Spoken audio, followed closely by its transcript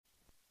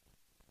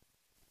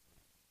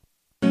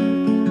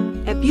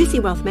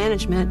Busey Wealth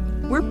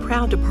Management, we're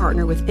proud to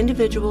partner with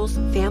individuals,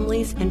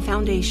 families, and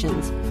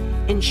foundations,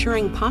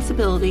 ensuring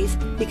possibilities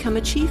become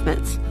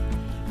achievements.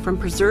 From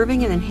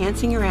preserving and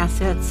enhancing your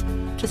assets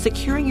to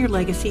securing your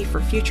legacy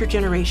for future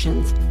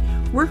generations,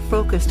 we're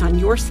focused on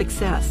your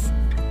success.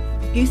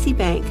 Busey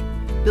Bank,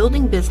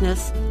 building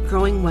business,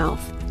 growing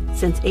wealth.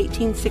 Since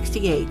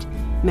 1868,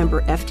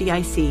 member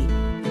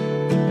FDIC.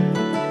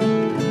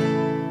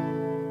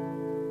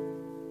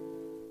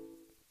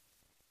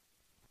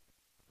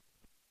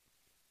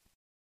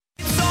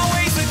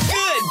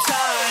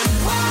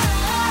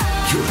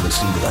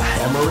 Listening to the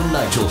Hammer and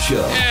Nigel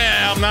Show.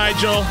 Yeah, I'm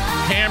Nigel.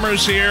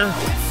 Hammer's here.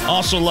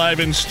 Also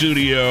live in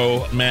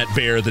studio, Matt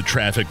Bair, the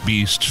traffic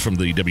beast from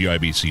the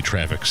WIBC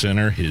Traffic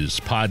Center. His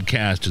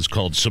podcast is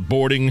called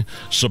Supporting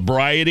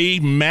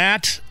Sobriety.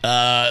 Matt,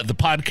 the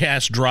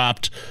podcast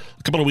dropped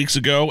a couple of weeks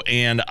ago,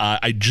 and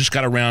I just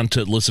got around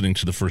to listening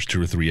to the first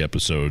 2 or 3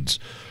 episodes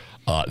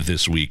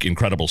this week.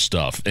 Incredible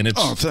stuff. And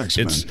it's thanks,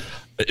 man.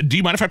 Do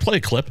you mind if I play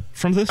a clip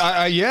from this?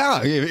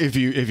 Yeah, if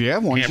you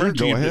have one, Hammer,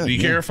 go ahead. Do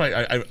you care if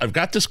I've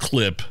got this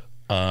clip,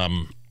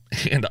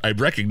 and I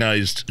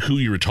recognized who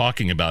you were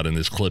talking about in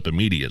this clip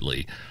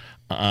immediately.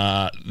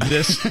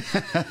 This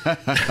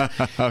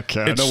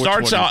okay. It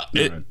starts out.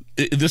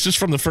 This is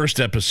from the first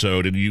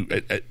episode, and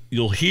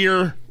you'll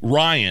hear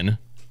Ryan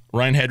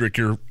Hedrick,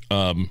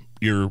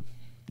 your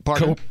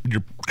partner,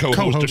 your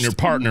co-host and your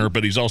partner,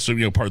 but he's also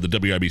part of the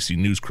WIBC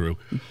news crew.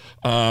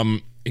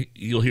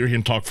 You'll hear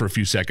him talk for a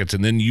few seconds,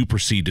 and then you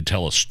proceed to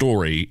tell a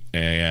story.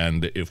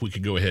 And if we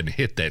could go ahead and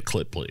hit that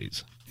clip,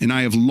 please. And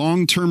I have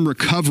long-term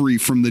recovery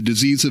from the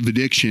disease of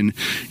addiction,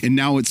 and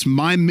now it's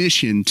my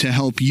mission to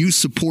help you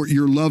support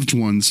your loved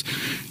ones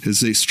as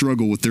they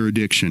struggle with their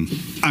addiction.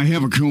 I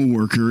have a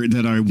coworker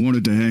that I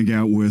wanted to hang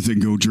out with and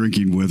go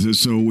drinking with,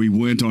 so we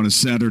went on a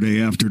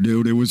Saturday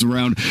afternoon. It was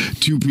around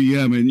 2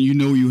 p.m., and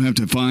you have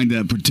to find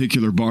that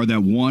particular bar,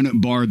 that one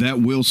bar that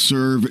will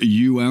serve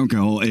you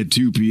alcohol at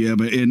 2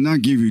 p.m. and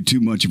not give you too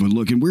much of a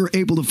look. And we were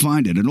able to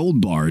find it, an old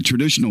bar, a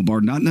traditional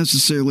bar, not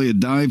necessarily a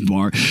dive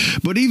bar,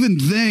 but even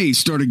they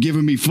started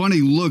giving me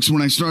funny looks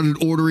when I started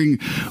ordering,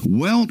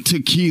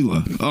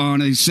 tequila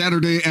on a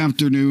Saturday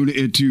afternoon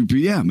at 2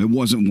 p.m. It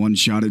wasn't one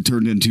shot. It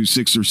turned into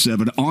 6 or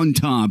 7 on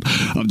top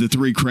of the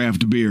 3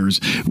 craft beers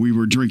we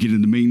were drinking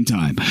in the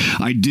meantime.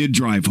 I did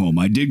drive home.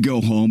 I did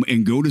go home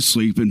and go to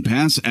sleep and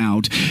pass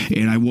out,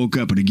 and I woke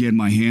up, and again,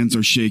 my hands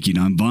are shaking.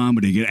 I'm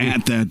vomiting, and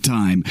at that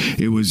time,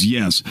 it was,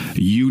 yes,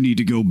 you need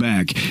to go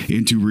back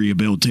into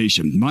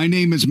rehabilitation. My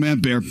name is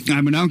Matt Bair.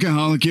 I'm an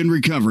alcoholic in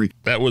recovery.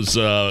 That was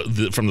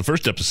from the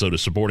first episode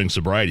of Supporting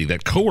Sobriety.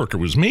 That coworker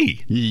was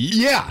me.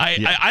 Yeah.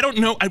 I don't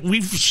know.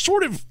 We've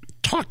sort of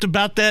talked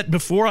about that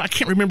before. I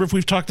can't remember if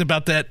we've talked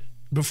about that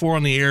before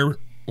on the air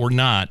or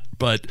not.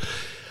 But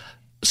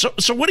so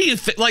what do you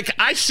think? Like,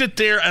 I sit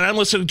there and I'm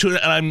listening to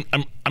it and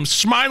I'm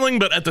smiling,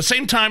 but at the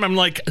same time I'm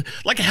like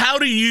how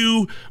do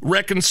you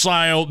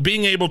reconcile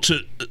being able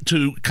to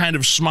kind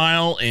of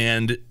smile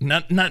and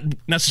not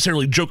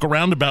necessarily joke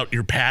around about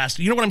your past?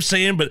 You know what I'm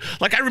saying? But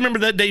like, I remember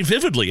that day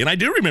vividly, and I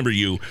do remember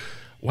you.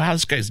 Wow,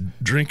 this guy's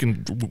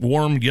drinking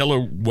warm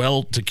yellow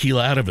well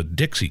tequila out of a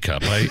Dixie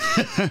cup.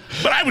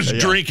 But I was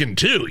drinking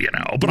too,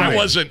 But right.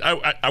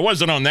 I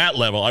wasn't on that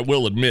level, I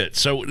will admit.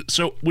 So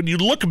when you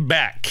look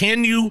back,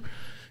 can you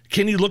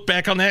look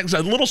back on that? Because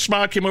a little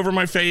smile came over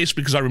my face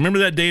because I remember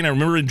that day and I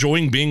remember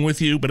enjoying being with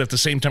you. But at the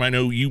same time,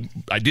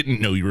 I didn't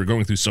know you were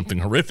going through something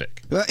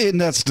horrific. And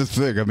that's the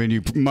thing. I mean,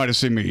 you might have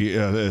seen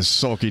me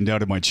sulking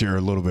down in my chair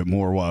a little bit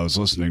more while I was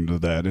listening to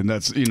that. And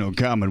that's,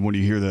 common when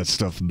you hear that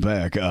stuff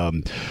back.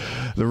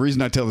 The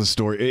reason I tell this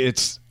story,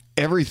 it's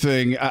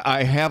everything.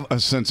 I have a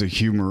sense of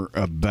humor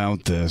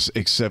about this,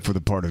 except for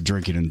the part of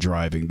drinking and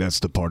driving. That's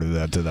the part of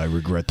that I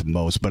regret the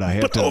most. But I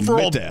have to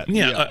admit that.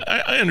 Yeah,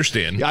 I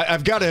understand.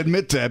 I've got to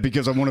admit that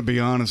because I want to be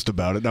honest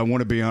about it. I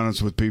want to be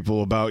honest with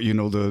people about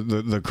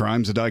the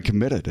crimes that I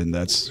committed, and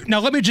that's. Now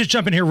let me just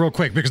jump in here real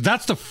quick because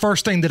that's the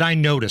first thing that I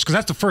noticed because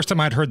that's the first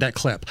time I'd heard that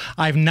clip.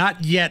 I've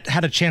not yet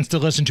had a chance to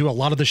listen to a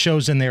lot of the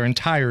shows in their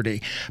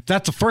entirety.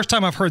 That's the first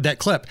time I've heard that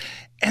clip.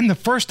 And the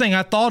first thing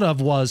I thought of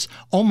was,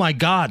 oh my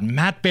God,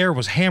 Matt Bair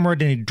was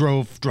hammered and he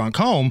drove drunk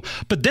home.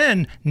 But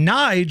then,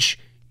 Nige,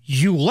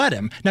 you let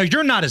him. Now,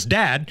 you're not his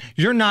dad.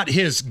 You're not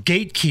his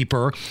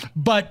gatekeeper.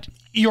 But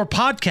your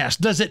podcast,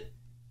 does it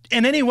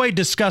in any way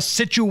discuss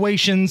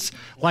situations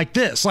like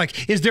this?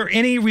 Like, is there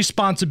any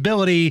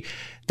responsibility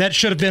that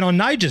should have been on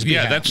Nige's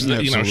behalf? Yeah, that's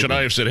should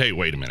I have said, hey,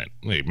 wait a minute.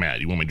 Hey, Matt,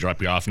 you want me to drop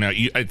you off? Now,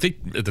 I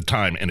think at the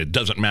time, and it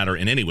doesn't matter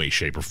in any way,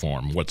 shape, or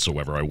form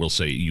whatsoever, I will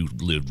say you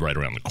lived right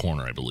around the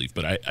corner, I believe.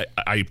 But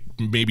I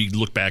maybe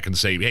look back and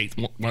say, hey,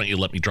 why don't you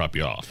let me drop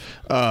you off?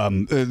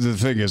 The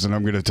thing is, and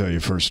I'm going to tell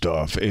you first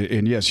off,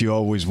 and yes, you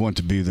always want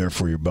to be there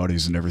for your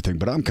buddies and everything,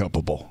 but I'm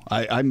culpable.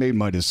 I made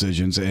my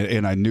decisions,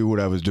 and I knew what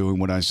I was doing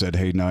when I said,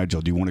 hey,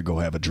 Nigel, do you want to go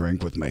have a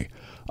drink with me?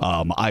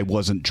 I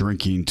wasn't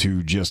drinking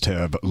to just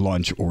have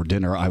lunch or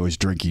dinner. I was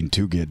drinking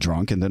to get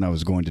drunk, and then I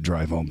was going to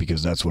drive home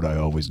because that's what I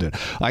always did.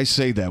 I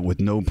say that with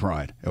no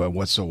pride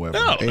whatsoever.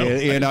 No.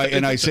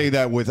 And I say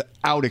that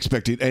without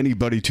expecting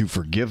anybody to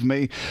forgive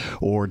me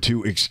or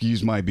to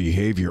excuse my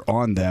behavior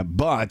on that.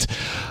 But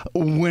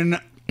when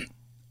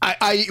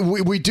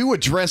we do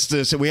address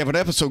this, and we have an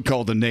episode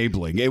called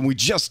Enabling, and we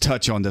just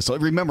touch on this.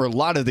 Remember, a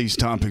lot of these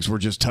topics we're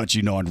just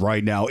touching on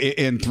right now,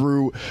 and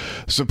through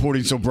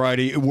supporting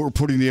sobriety, we're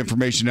putting the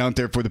information out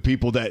there for the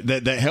people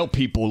that help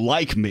people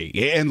like me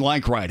and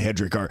like Ryan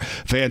Hedrick, our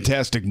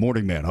fantastic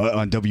morning man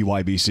on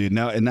WIBC,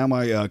 and now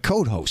my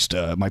co-host,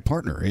 my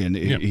partner, and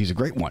he's a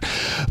great one.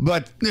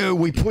 But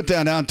we put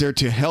that out there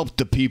to help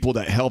the people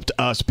that helped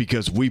us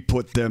because we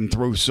put them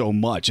through so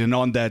much. And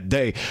on that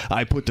day,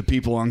 I put the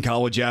people on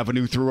College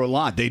Avenue through a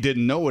lot. They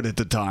didn't know it at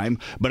the time,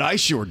 but I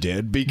sure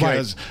did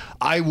because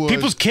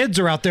people's kids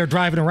are out there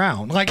driving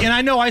around. And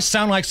I know I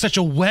sound like such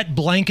a wet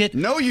blanket.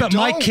 No, you but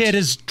don't. My kid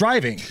is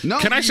driving. No,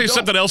 Can I say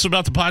something else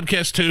about the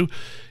podcast too?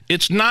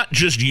 It's not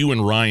just you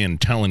and Ryan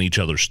telling each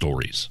other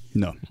stories.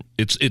 No,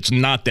 it's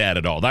not that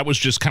at all. That was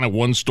just kind of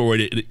one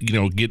story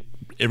to get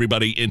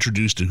everybody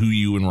introduced to who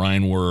you and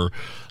Ryan were.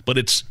 But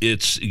it's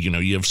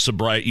you have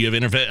sobriety. You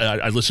have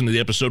I listened to the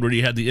episode where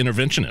you had the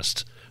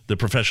interventionist. The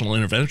professional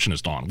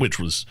interventionist on, which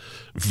was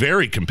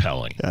very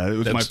compelling. It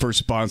was my first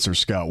sponsor,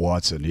 Scott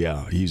Watson.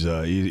 Yeah, he's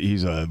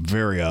a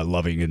very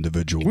loving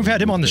individual. We've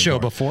had him on the show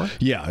before.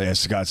 Yeah,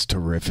 Scott's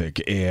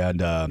terrific,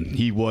 and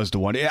he was the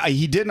one.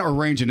 He didn't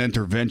arrange an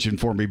intervention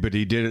for me, but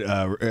he did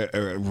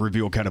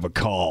reveal kind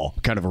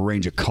of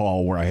arrange a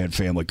call where I had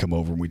family come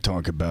over, and we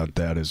talk about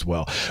that as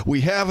well.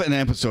 We have an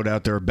episode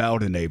out there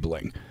about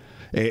enabling,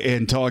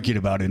 and talking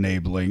about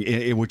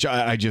enabling, which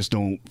I just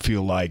don't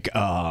feel like.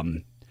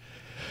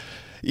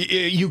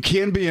 You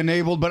can be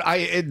enabled, but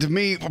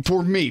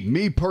for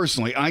me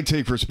personally, I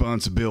take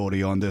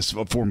responsibility on this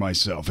for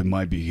myself and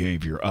my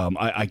behavior.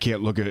 I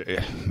can't look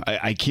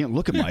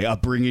at my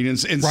upbringing and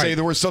say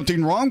there was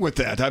something wrong with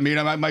that. I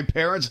mean, my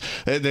parents,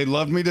 they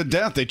loved me to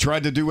death. They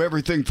tried to do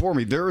everything for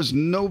me. There is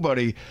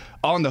nobody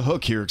on the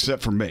hook here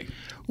except for me.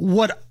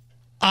 What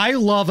I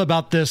love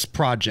about this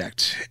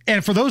project,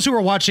 and for those who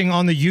are watching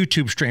on the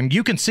YouTube stream,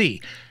 you can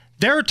see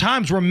there are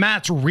times where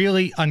Matt's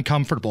really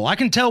uncomfortable. I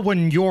can tell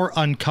when you're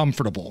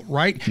uncomfortable,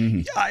 right?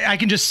 Mm-hmm. I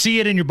can just see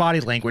it in your body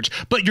language,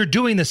 but you're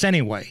doing this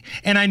anyway.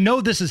 And I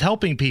know this is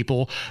helping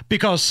people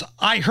because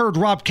I heard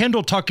Rob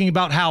Kendall talking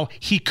about how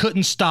he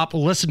couldn't stop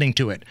listening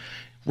to it.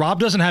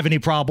 Rob doesn't have any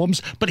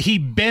problems, but he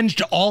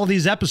binged all of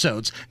these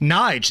episodes.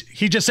 Nige,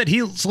 he just said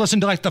he's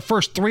listened to like the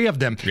first 3 of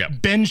them,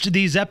 binged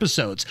these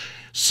episodes.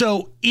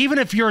 So even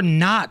if you're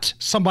not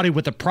somebody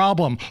with a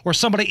problem or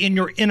somebody in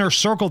your inner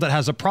circle that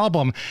has a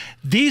problem,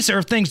 these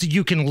are things that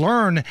you can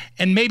learn.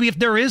 And maybe if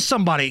there is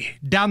somebody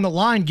down the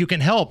line you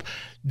can help,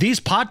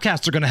 these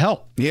podcasts are going to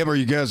help. Yeah, but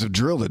you guys have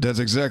drilled it. That's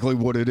exactly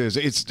what it is.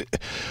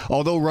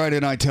 Although Ryan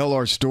and I tell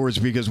our stories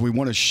because we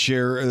want to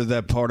share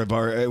that part of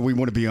we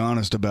want to be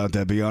honest about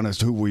that, be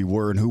honest who we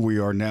were and who we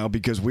are now,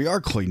 because we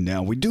are clean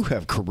now. We do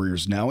have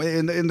careers now.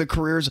 In the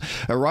careers,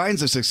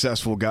 Ryan's a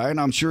successful guy,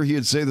 and I'm sure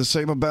he'd say the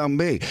same about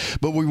me.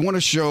 But we want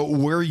to show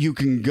where you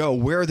can go,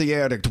 where the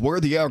addict, where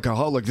the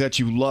alcoholic that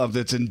you love,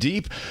 that's in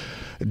deep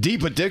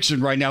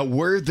addiction right now,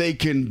 where they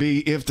can be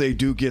if they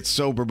do get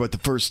sober. But the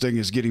first thing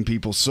is getting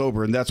people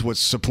sober, and that's what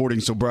supporting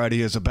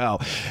sobriety is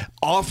about.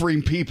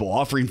 Offering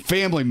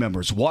family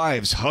members,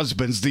 wives,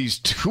 husbands, these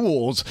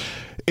tools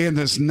and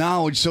this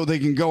knowledge so they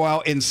can go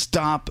out and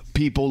stop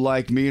people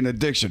like me in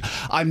addiction.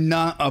 I'm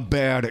not a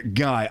bad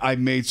guy. I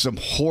made some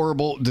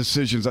horrible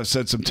decisions. I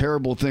said some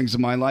terrible things in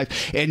my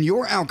life. And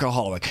your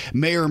alcoholic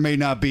may or may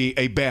not be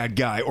a bad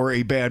guy or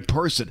a bad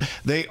person.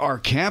 They are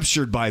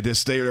captured by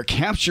this. They are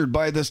captured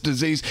by this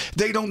disease.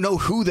 They don't know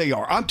who they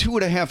are. I'm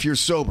 2.5 years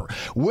sober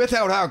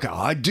without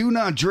alcohol. I do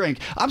not drink.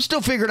 I'm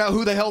still figuring out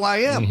who the hell I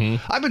am.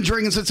 Mm-hmm. I've been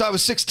drinking since I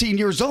was 16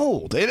 years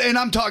old. And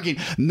I'm talking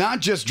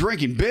not just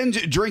drinking,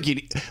 binge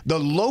drinking.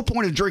 The low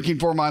point of drinking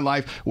for my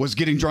life was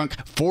getting drunk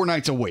 4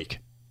 nights a week.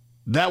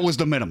 That was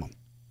the minimum.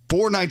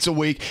 4 nights a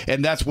week,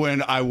 and that's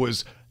when I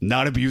was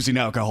not abusing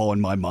alcohol in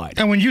my mind.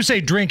 And when you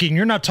say drinking,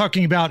 you're not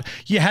talking about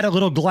you had a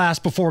little glass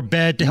before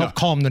bed to help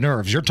calm the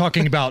nerves. You're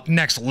talking about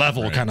next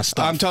level kind of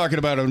stuff. I'm talking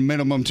about a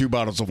minimum 2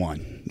 bottles of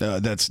wine.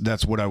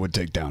 That's what I would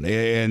take down.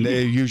 And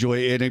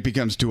usually it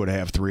becomes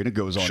 2.5, 3, and it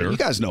goes on. Sure. You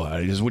guys know how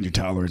it is when your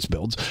tolerance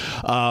builds.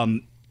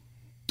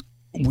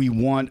 We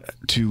want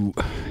to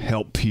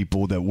help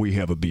people that we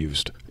have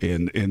abused,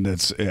 and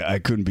that's, I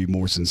couldn't be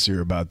more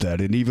sincere about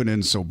that. And even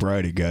in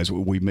sobriety, guys,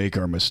 we make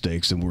our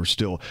mistakes, and we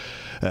still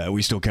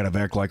kind of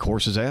act like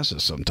horses'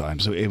 asses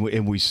sometimes,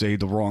 and we say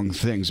the wrong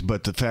things.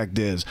 But the fact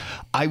is,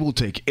 I will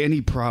take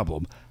any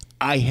problem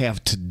I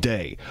have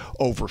today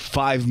over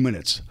 5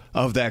 minutes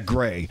of that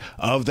gray,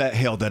 of that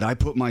hell that I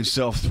put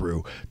myself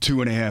through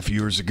 2.5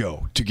 years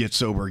ago to get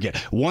sober again.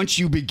 Once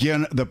you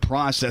begin the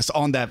process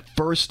on that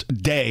first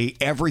day,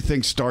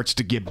 everything starts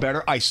to get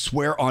better. I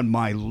swear on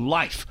my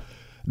life.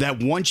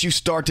 that once you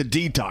start to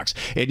detox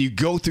and you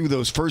go through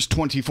those first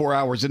 24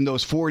 hours and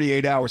those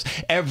 48 hours,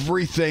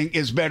 everything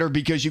is better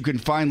because you can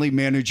finally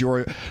manage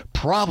your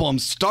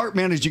problems. Start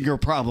managing your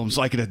problems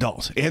like an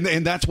adult.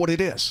 And that's what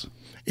it is.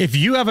 If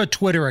you have a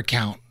Twitter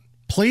account,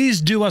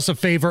 please do us a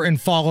favor and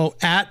follow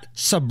at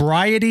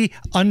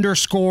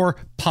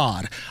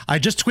sobriety_pod. I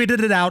just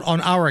tweeted it out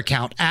on our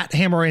account at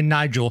Hammer and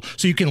Nigel,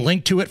 so you can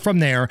link to it from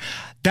there.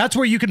 That's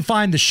where you can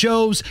find the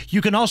shows.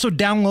 You can also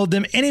download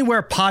them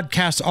anywhere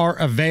podcasts are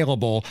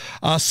available.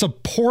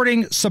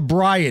 Supporting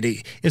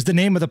Sobriety is the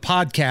name of the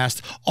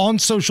podcast on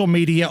social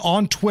media,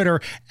 on Twitter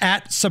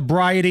at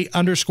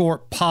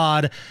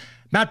sobriety_pod.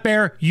 Matt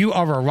Bair, you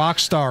are a rock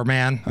star,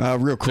 man.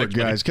 Real quick,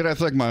 guys, can I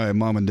thank my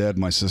mom and dad,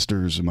 my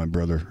sisters, and my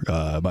brother,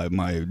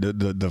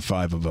 the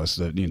five of us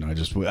that,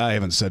 I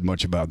haven't said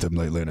much about them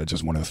lately, and I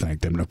just want to thank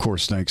them. And, of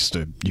course, thanks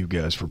to you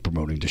guys for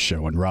promoting the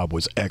show. And Rob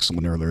was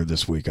excellent earlier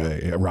this week.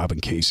 Rob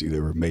and Casey, they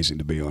were amazing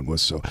to be on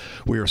with. So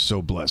we are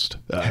so blessed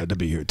to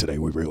be here today.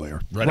 We really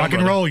are. Rock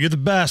and roll. You're the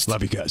best.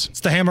 Love you guys. It's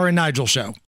the Hammer and Nigel Show.